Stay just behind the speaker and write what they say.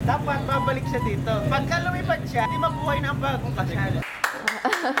at babalik siya dito. Pagka lumipad siya, hindi mabuhay na ang bagong kasal.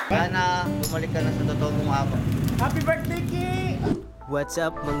 Sana bumalik ka na sa totoo mong ama. Happy birthday, Ki! What's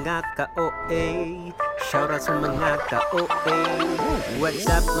up mga ka-OA? Shoutout sa mga ka-OA. What's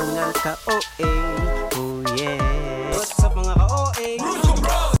up mga ka-OA? Oh yeah. What's up mga ka-OA?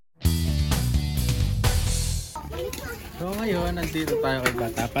 So ngayon, nandito tayo kay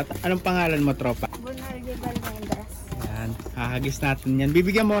Batapat. Anong pangalan mo, tropa? Yan, hahagis natin yan.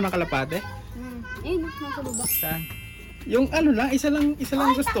 Bibigyan mo ako ng kalapate? Ayun, nasa baba. Saan? Yung ano lang, isa lang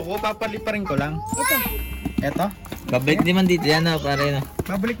gusto ko. Papaliparin ko lang. Ito? Babalik di man dito yan pare na.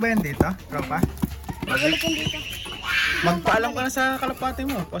 Babalik ba yan dito, tropa? Babalik yan dito. Magpaalam ka na sa kalapate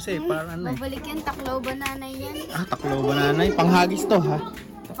mo. Kasi para ano eh. Babalik yan, taklaw ba nanay yan? Ah, taklo ba nanay? Panghagis to ha?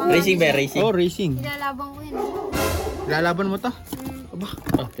 Racing ba? Racing? Oh, racing. Ilalabang ko yan. Lalaban mo to? Aba,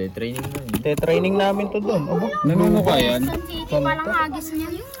 Training na. training namin to doon. Aba, Nanunguka yan. Quezon City, palang hagis niya.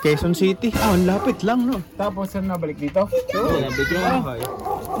 Quezon City. Ah, ang lapit lang no. Tapos saan nabalik dito?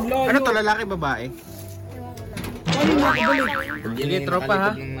 Ano to, lalaki, babae? Sige, tropa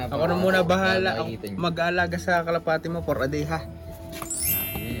ha. Ako na muna bahala. Ako mag-aalaga sa kalapati mo for a day ha.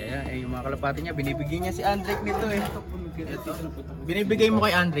 Yung mga kalapati niya, binibigyan niya si Andrek nito eh. Ito. Binibigay mo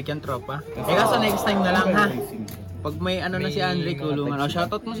kay Andrek yan, tropa. Eh kaso next time na lang ha. Pag may ano na si Andrek, kulungan.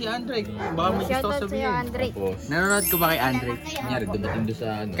 Shoutout mo si Andrek. Baka may gusto ko Shoutout sa'yo, sabihin. Andre. Nanonood ka ba kay Andrek? Nangyari, dumating doon sa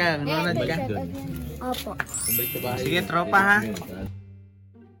ano. Kaya, nanonood ka? Opo. Bumalik sa bahay. Sige, tropa ha.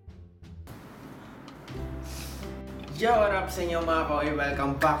 Yo, what up sa inyo mga koy?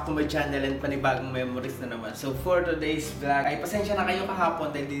 Welcome back to my channel and panibagong memories na naman. So for today's vlog, ay pasensya na kayo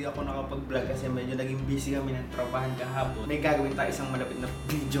kahapon dahil hindi ako nakapag-vlog kasi medyo naging busy kami ng tropahan kahapon. May gagawin tayo isang malapit na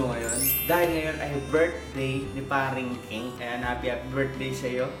video ngayon. Dahil ngayon ay birthday ni Paring King. Kaya happy birthday sa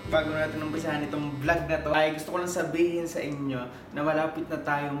iyo. Bago natin umpisahan itong vlog na to, ay gusto ko lang sabihin sa inyo na malapit na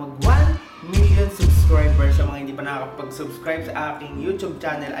tayo mag 1 million subscribers. Sa mga hindi pa nakakapag-subscribe sa aking YouTube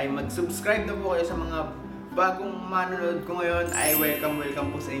channel ay mag-subscribe na po kayo. Sa mga bagong manonood ko ngayon ay welcome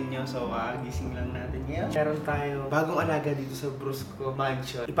po sa inyo. So gising lang natin ngayon. Meron tayo bagong alaga dito sa Brusko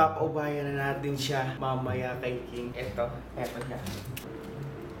Mansion. Ipapaubayan na natin siya mamaya kay King. Eto siya.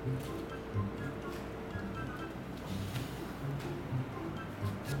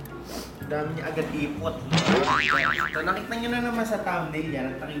 Dami niya agad ipot. So nakita nyo na naman sa thumbnail yan.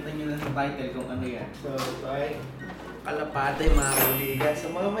 Nakita nyo na sa title kung ano yan. So ito ay kalapate mga kaibigan. So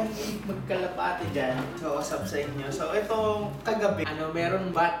mga mahilig magkalapate dyan. So usap sa inyo. So itong kagabi,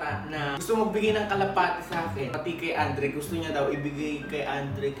 meron bata na gusto magbigay ng kalapate sa akin. Pati kay Andre, gusto niya daw ibigay kay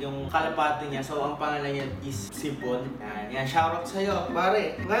Andre yung kalapate niya. So ang pangalan niya is Sipon. Yan, shoutout sa'yo,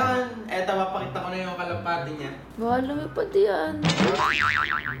 pare. Ngayon, eto mapakita ko na yung kalapate niya. Baka lumipad yan.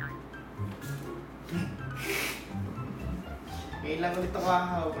 Ngayon lang ulit ako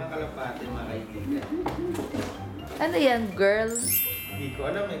hahawak ng kalapate mga kaibigan. Ano yan, girl? Hindi ko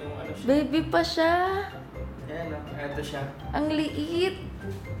alam kung ano siya. Baby pa siya. Ayan eto siya. Ang liit.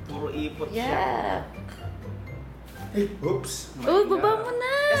 Puro ipot siya. Yeah. Oops! Oh, baba mo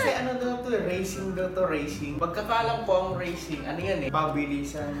na. Kasi ano daw to, racing daw to, racing. Pagkakalam ko ang racing, ano yan eh,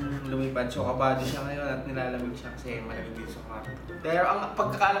 pabilisan lumipad. So kabado siya ngayon at nilalamig siya kasi malamig dito sa kwarto. Pero ang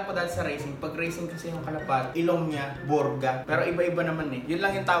pagkakalam ko dahil sa racing, pag racing kasi yung kalapat, ilong niya, borga. Pero iba-iba naman eh. Yun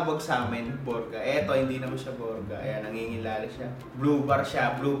lang yung tawag sa amin, borga. Eto, hindi naman siya borga. Ayan, nangingilala siya. Blue bar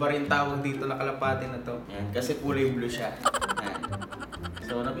siya. Blue bar yung tawag dito na kalapati na to. Ayan, kasi kulay blue siya. Ayan.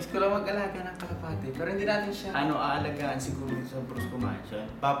 So, nabis ko lang mag-alaga ng kalapati. Pero hindi natin siya, aalagaan siguro dito sa Brusko Mansion.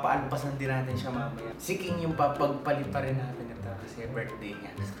 Papaalpasan din natin siya mamaya. Si King yung papagpalipa rin natin ito kasi birthday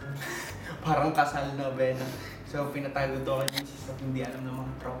niya. Parang kasal na, Beno. So, pinatago to kanya sa hindi alam ng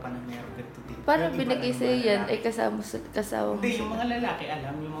mga tropa na meron dito dito. Paano binigay sa'yo yan? Ay, kasama mo Hindi, siya. yung mga lalaki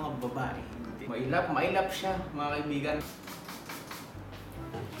alam, yung mga babae. Hindi. Mailap siya, mga kaibigan.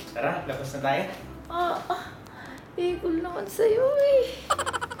 Tara, labas na tayo. Ikul naman sa'yo eh.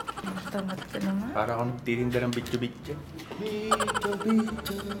 Tamad ka naman. Para ako nagtitinda ng bityo-bityo.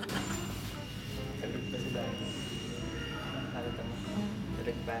 Bityo-bityo. Sagot ba sila? Nakita mo?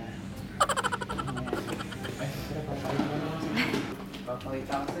 Sagot ba na? Ay, tara, papakita mo naman sa'yo.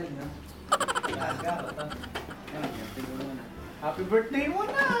 Papakita ko sa'yo, no? Alaga ko to. Ayan, tignan mo na. Happy birthday mo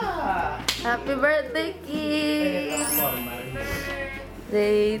na! Happy birthday, King! Formal.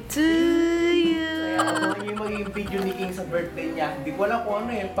 Day to you! Kaya ako yung magiging video ni King sa birthday niya. Hindi ko alam kung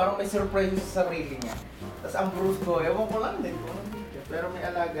ano eh. Parang may surprise sa sarili niya. Tapos ang Brusko, ewan ko lang din kung ano video. Pero may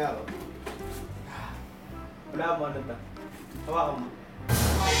alaga ako. Wala mo ano to. Hawakan mo.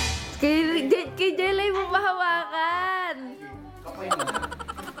 Kay Jelay mo mahawakan! Kapay mo.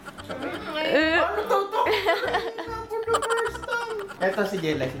 Kapay mo. Ano to? For the first time! Eto si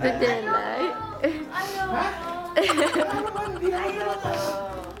Jelay. Si Jelay.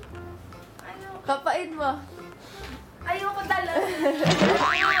 Kapain mo. Ayoko talaga.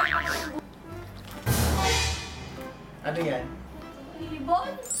 Ano yan? Libon?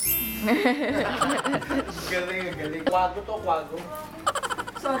 Galing, galing. Kwago to, kwago.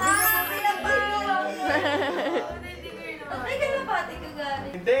 Sabi Ay, kalapati ka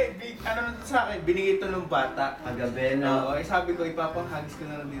galing. Hindi, ano nito sa akin, binigay ito ng bata. Kagabi, Oo, no? sabi ko, ipapanghagis ko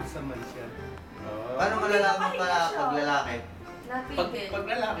na lang dito sa mansyon. Oo. Paano malalaman pala pag lalaki? Pag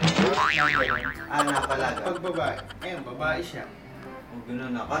lalaki, Napalaga. pag babae, ayun, babae siya. Kung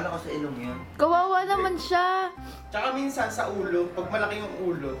gano'n na. Paano ka sa ilong yan? Kawawa naman siya. Tsaka minsan sa ulo, pag malaki yung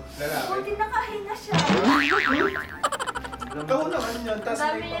ulo, lalaki. Buti nakahinga siya. Ikaw naman yun, Ang tapos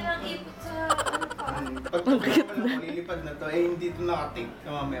dami may niya ng ipot sa ano pa. pag tumayo pa lang, malilipad na to, eh hindi ito nakatik.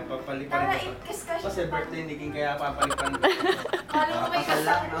 Mamaya, papalipan Para ito. ipkis ka siya. Kasi birthday ni King, kaya papalipan ko. Kala ko may Kasal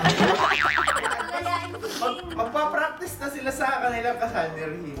lang, kasal. no? Lalain ko. Magpa-practice na sila sa kanilang kasal ni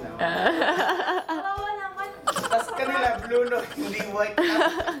Regina. Kawawa naman. Tapos kanila blue no, hindi white.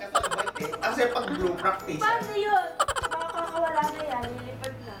 Kasal white eh. Kasi pag blue, practice. Paano yun? Makakawala na yan.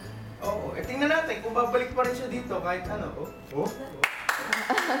 Lilipad na. Oo, eh tingnan natin kung babalik pa rin siya dito kahit ano. Oh?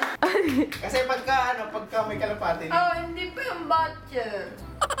 Kasi pagka may kalapati, Oh, hindi pa yung butcher.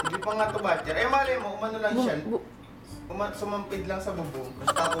 hindi pa nga to batcher. Eh malay mo, umano lang siya. Sumampid lang sa bubong.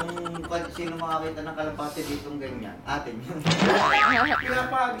 Basta kung sino makakita ng kalapati ditong ganyan, atin yun.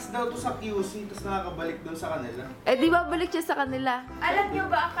 Pinapahagis daw to sa QC, tapos nakakabalik doon sa kanila. Eh, di ba balik siya sa kanila? Alam niyo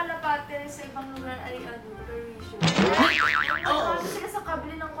ba ang kalapate sa ibang lugar ay ano, permission? Oo. Sila sa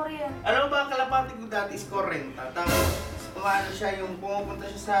kable ng kuryente. Alam mo ba, ang kalapati ko dati is 40. Tapos, kung ano siya, yung pumupunta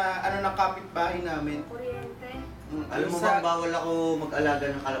siya sa kapitbahay namin. Kuryente. Alam mo bang bawal ako mag-alaga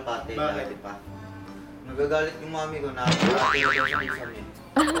ng kalapati? Bakit? Dati pa. Nagagalit yung mami ko na natira daw sa kisame.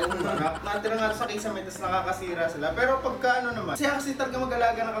 Natira nga sa kisame, tapos nakakasira sila. Pero pagka ano naman, kasi talaga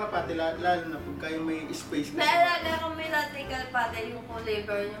mag-alaga ng kalapati, lalo na pagka yung may space. Naalaga ko may latte kalapate, yung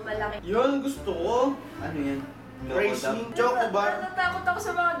flavor, yung malaki. Yun, gusto ko. Ano yan? Racing, choco bar. Natatakot ako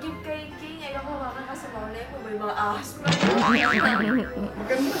sa mga gift kay King. Ayoko makan kasi maulay ko, may mga ahas pa.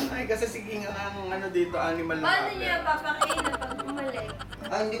 Maganda na kasi si King ang ano dito, animal na Paano kapit. niya papakainin pag bumalik?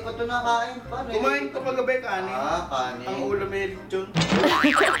 Ay, hindi pa ito nakain pa. Kumain ko paggabi kanin. Kanin. Ang ulam may lechon. Ito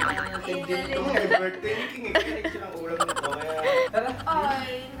may birthday ni King, kaya lechon ang ulam nito. Kaya, tara.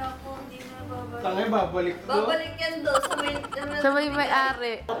 Ay, naku, hindi na babalik. Tangay, babalik to. Babalik yan doon sa may... Sa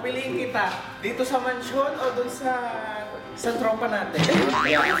may-ari. Piliin kita, dito sa mansyon o doon sa tropa natin?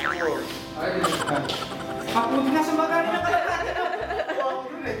 Ay, dito ka. Papunti na sa magari na kalapati na.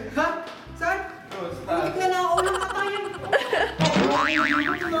 Ha? Saan? Doon, sa taas. Na nakaulang na tayo. Ay,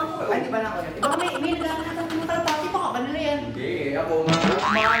 di ba na ako? Di ba may nagkakatang ng kalapati pa ka? Kanila yan. Hindi, ako nga. Ano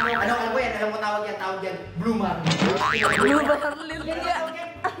ba yan? Alam mo tawag yan? Blue Marlin. Blue Marlin nga.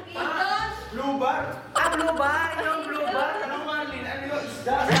 Blue bar? Blue Bar! Yung Blue Bar! Ano Marlin? Ano yung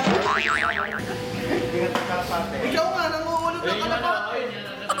isda? Ingat ang kalapate. Ikaw nga, nanguulog ng kalapate.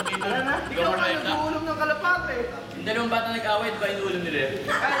 Ano na? Ikaw nga, nanguulog ng kalapate. Yung dalawang bata nag-away, di ba inuulam nila? Ay,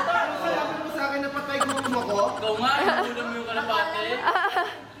 paano sabi mo sa akin na patay gutom ako? Ikaw nga, inuulam mo yung kalapate.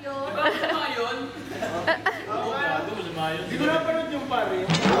 Di ba masama yun? Oo, bago masama yun. Hindi ko napanood yung pare.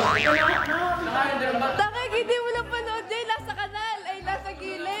 Nakain dalawang bata. Takik, hindi mo na panood dyan. Nasa kanal. Ay, nasa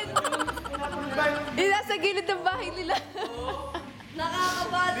gilid. Nasa gilid ng bahay nila.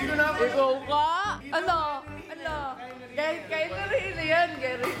 Nakakabad. Hindi ko napanood. Ikaw ka? Ano? Kaya na rin yan.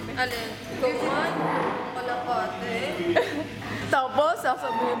 Alin? Ikaw man? Kalapate. Tapos,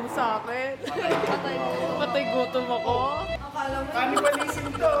 sasabihin mo sa akin. Patay gutom ako. Akala mo. Cannibalism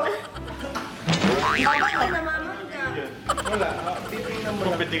to. Bakit ka namamangga? Wala. Titingnan mo lang.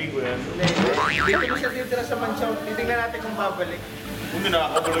 Kumpitingin ko yan. Dito ko siya titira sa mansyon. Titingnan natin kung babalik. Kung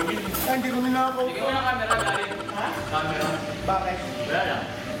nakakabulag yun. Hindi ko ninakaw. Sige mo na camera, galing. Camera. Bakit? Wala lang.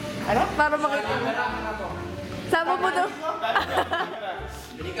 Para makita. Camera na to. Sama mo daw.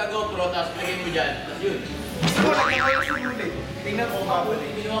 Hindi ka GoPro, tapos lagay mo dyan. Tapos yun. Gusto ko lang yung oras yung huli. Tingnan ko kung babalik.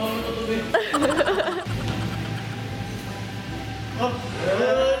 Ginawa mo nung tutubig.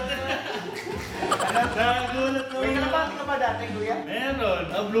 Nagulat ko. May kalapati ka ba dati, kuya? Meron.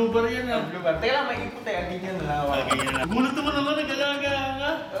 Blue bar yan ah. Blue bar. Teka lang, may ipot eh. Agin yan na. Gulat naman ako, nag-alaga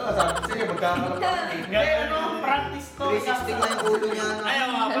ka. Oo, sabi ko, sige, magkakalapati. Eh, ano, practice to. 360 nga yung ulo niya, no? Ayaw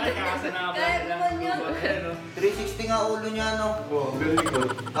nga pala, kasi Kaya nakapala. naman yun. 360 nga ulo niya, no? Oo, galing ko.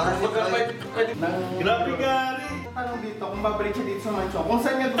 Parang si Pagka Floyd. pwede Grabe ka rin. tanong dito, kung babalik siya dito sa mansyon, kung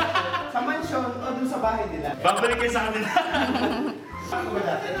saan niya gusto, sa mansyon o dun sa bahay nila. Babalik kayo sa kanila. Ano ba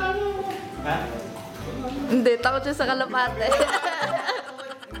dati? Ha? Hindi, takot siya sa kalapate.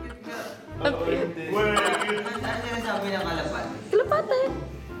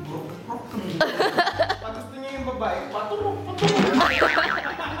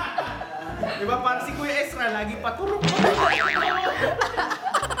 Kurok mo.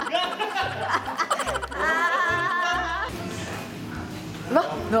 Ba?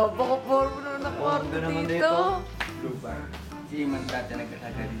 Napaka-form na ng kwarto naman dito. dito. Lupa. Si Iman dati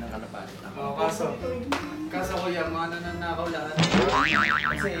nagkakaga din ng Kalapati. Oo, kaso kuya, mga nananakaw lahat.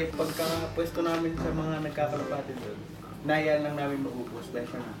 Kasi pagka pwesto namin sa mga nagkakalapati doon, nayaan lang namin maubos dahil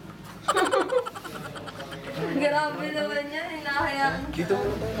siya na. Grabe naman yan, hinahayaan. Dito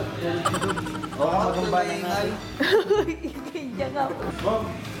mo tayo. Oo, magamba na nga. Kaya nga po. Bob!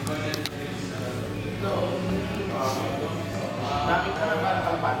 Nakita na ba ng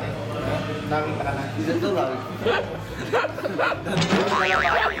Kalapati? Nakita ka na. Dito to lang.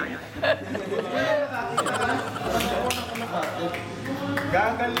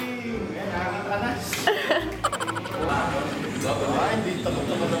 Gagaling! Eh, nakita ka na. Ay, hindi takot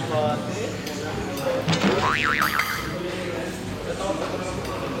naman ng pati.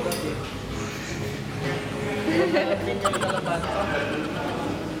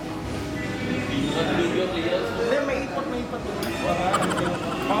 Hindi, may ipot.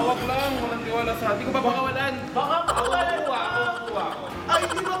 Bawak lang, walang tiwala sa atin. Hindi ko ba pakawalan? Baka pakawalan Kuha ako. Ay,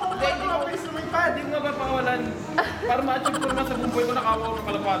 hindi mo ako pwede lumipad. Hindi nga ba pakawalan? Para ma-achieve ko naman sa buhay ko nakawaw ng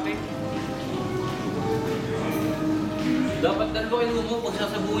Kalapati. Dapat dalawa kayo mo pag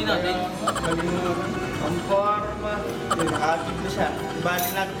sasabuhin natin. Ang forma. Nakakit na siya. Bali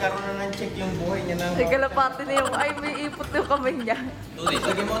nagkaroon na ng check yung buhay niya ng... Ay, Kalapati na yung, ay, may ipot yung kamay niya. Tulis.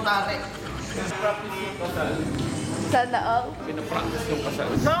 Lagi mo tari. Practice yung kasal. Sana all. Pinapractice yung kasal.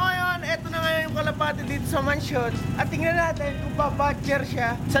 So ngayon, eto na ngayon yung Kalapati dito sa mansyon. At tingnan natin kung babatcher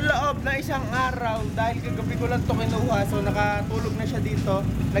siya sa loob na isang araw. Dahil kagabi ko lang ito kinuha. So nakatulog na siya dito.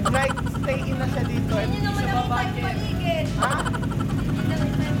 Nag-night stay in na siya dito. Hindi naman ako tayo paligid. Ha?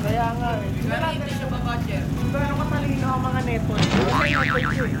 Kaya nga eh. Tingnan natin Hindi siya babatcher. kung gaano katalino ang mga neto. Kasi neto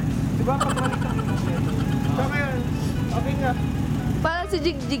siya eh. Diba pag-balik ang neto? So ngayon, okay nga. Parang si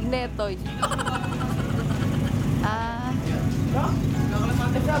Jigjig Netoy. Ah. No?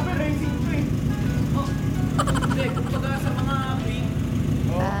 Sabi racing to eh. Hindi, kumbaga sa mga breed.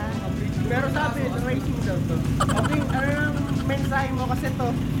 Ah. Pero sabi, racing daw to. Okay, ano yung mensahe mo kasi to?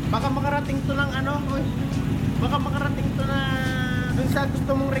 Baka makarating to ng ano, uy. Baka makarating to na dun sa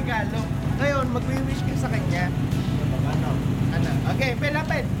gusto mong regalo. Ngayon, mag-wish ka sa kanya. Ano? Okay,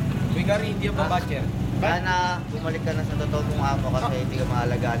 Pinalipad. Uy, Gary, hindi yung babatcher. Sana bumalik ka na sa totoo mong amo kasi hindi ka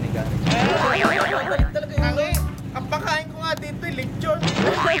maalagaan ni Gary. Tangi, ang pakain ko nga dito, lechon.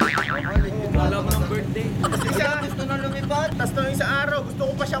 Wala mo ng birthday. Isa, Gusto na lumipad? tapos nung isang araw, gusto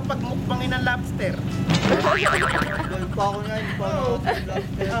ko pa siyang pagmukbangin ng lobster. Gawin pa ako nga, hindi pa ako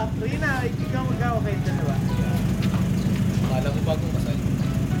lobster. Yun na, ikaw mag-awa kayo dyan, diba? Akala ko bagong kasal.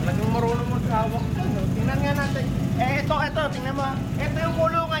 Talagang marunong maghawak ko, no? Tingnan nga natin. Ito, tingnan mo. Ito yung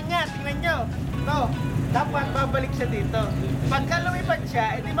kulungan niya, tingnan nyo. Ito, dapat babalik siya dito. Pagka lumipad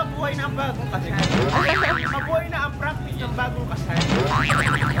siya, edi mabuhay na ang bagong kasal. Mabuhay na ang practice ng bagong kasal.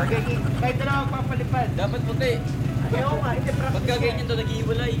 Okay, kahit na magpapalipad. Dapat puti. Ayaw nga, hindi practice. Pagka ganyan to,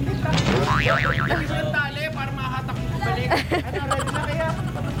 nag-iiwalay. Hindi practice. Lagi mo yung tali para makahatak mo pabalik. Ano, ready na kaya?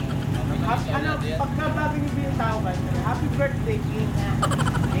 Ano, pagka bago niyo yung tao ka, happy birthday, King.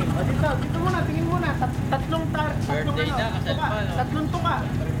 Okay, o dito muna, tingin muna. Tatlong Birthday na, kasal pa, no? Tatlong tuka.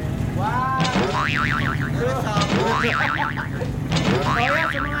 Wow! Kaya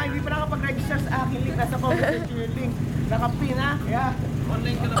sa mga hindi pa nakapag-register sa akin link, nasa comment section yung link. Nakapin ha? Yeah.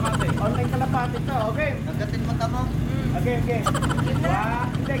 Online Kalapati. Online Kalapati to, okay? Nagkatin mo tamo? Okay. Wow!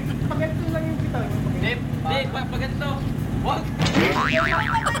 Hindi, pag-ganito lang yung pito. Hindi, pag ganito. Wag!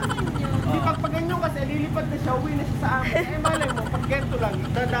 Hindi pag ganyan kasi lilipad na siya, uwi na siya sa amin. Eh malay mo, pag ganito lang,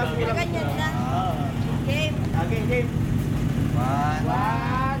 dadami lang. Ganyan lang. Game. Okay, game.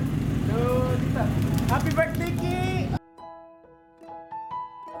 Man. 1, 2, dito. Happy birthday, Ki!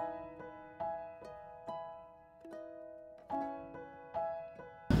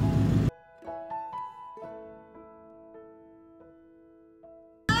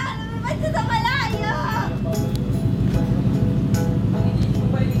 Ba't ito sa malayo?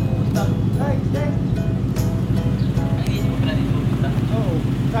 Ay, Dek. Ang iisip ko pala dito. Oo.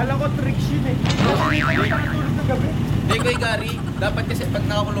 Kala ko tricks yun eh. Kasi hindi ka nakatulog ng gabi. Hindi ko Gary, dapat kasi pag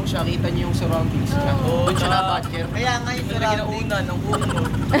nakakulong siya, kita niyo yung surroundings niya. Doon siya na-batcher. Kaya nga yung Ito na surrounding. ginauna ng ulo.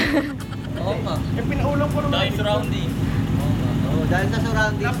 Oo nga. Eh, pinaulang ko naman. Dahil surrounding. Oo, dahil sa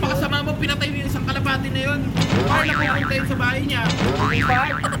surrounding. Napakasama mo, pinatay mo yung isang Kalapati na yun. Para na pumunta yun sa bahay niya.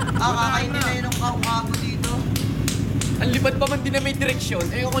 Kakainin na yun ang kako dito. Ang lipad pa man din na may direksyon.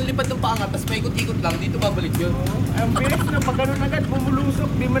 Eh kung lipad ng paangat, tapos may ikot-ikot lang, dito babalik yun. Ang bilis na pag ganun agad, bumulusok.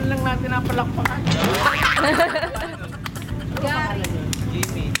 Di man lang natin napalakpakan. Gary.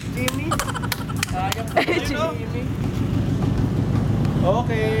 Jimmy. Jimmy? Sayang po Jimmy.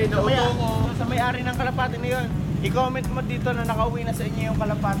 Okay, nauto ko. Sa may-ari ng kalapati na yun, i-comment mo dito na nakauwi na sa inyo yung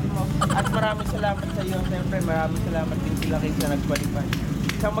kalapati mo. At maraming salamat sa iyo. Siyempre, maraming salamat din sila kayo sa nagpalipad.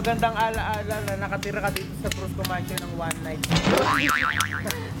 Isang magandang alaala na nakatira ka dito sa Brusko Mansion ng one night.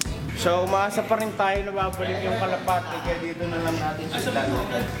 So, umaasa pa rin tayo na babalik yung kalapati, kaya dito na lang natin siya dalawa.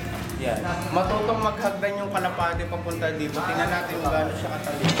 Yan. Matutong maghagdan yung kalapati papunta dito. Tingnan natin kung gaano siya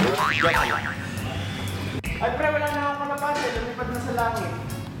katali. Ay, pre, wala na akong kalapati. Lumipad na sa langit.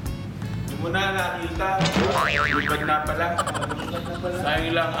 Hindi mo na nakita. Lipad na pala.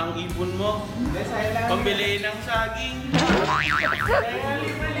 Sayang lang ang ipon mo. Hindi, sayang lang. Pambili ng saging. Kaya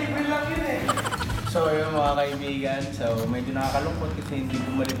libre lang yun eh. So yun mga kaibigan, so medyo nakakalungkot kasi hindi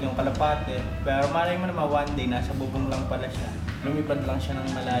bumalik yung kalapate. Pero malay mo naman one day, nasa bubong lang pala siya. Lumipad lang siya ng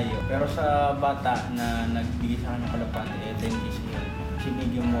malayo. Pero sa bata na nagbigay sa akin ng kalapate, thank you siya.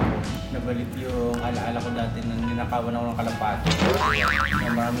 Sinigyan mo ko. Nabalik yung alaala ko dati na ninakawan ako ng kalapate.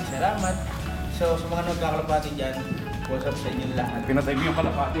 Maraming salamat. So sa mga nagkakalapate dyan, what's up sa inyo lahat? Pinatay mo yung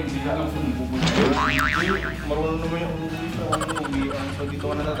kalapate, hindi ka lang kung bubong na yun. Marunong naman yung umuwi sa umuwian. So dito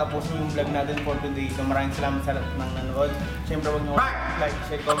ko natatapusin yung vlog natin for today. So maraming salamat sa lahat ng nanood. Siyempre huwag nyo like,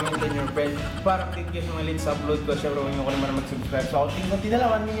 share, comment, and your friend. Para update kayo sa mga links sa upload ko. Siyempre huwag nyo ko naman mag-subscribe. So konti na lang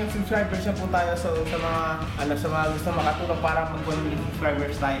 1 million subscribers na po tayo. So sa mga gusto makatulong para mag 1 million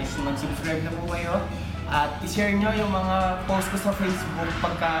subscribers tayo, mag-subscribe na po kayo. At i-share nyo yung mga post ko sa Facebook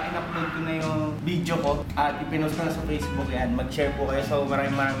pagka in-upload ko na yung video ko at ipinost ko na sa Facebook yan. Mag-share po kayo. So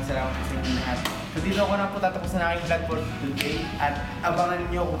maraming salamat po sa inyo lahat. So dito ako na po tatapos na aking vlog for today at abangan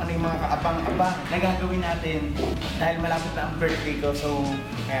nyo kung ano yung mga kaabang-abang na gagawin natin dahil malapit na ang birthday ko. So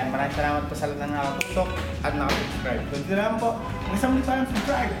ayan, maraming salamat po sa lahat na nakatutok at nakasubscribe. So dito lang po. Mag-isang ulit tayong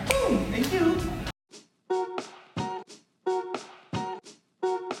subscribe.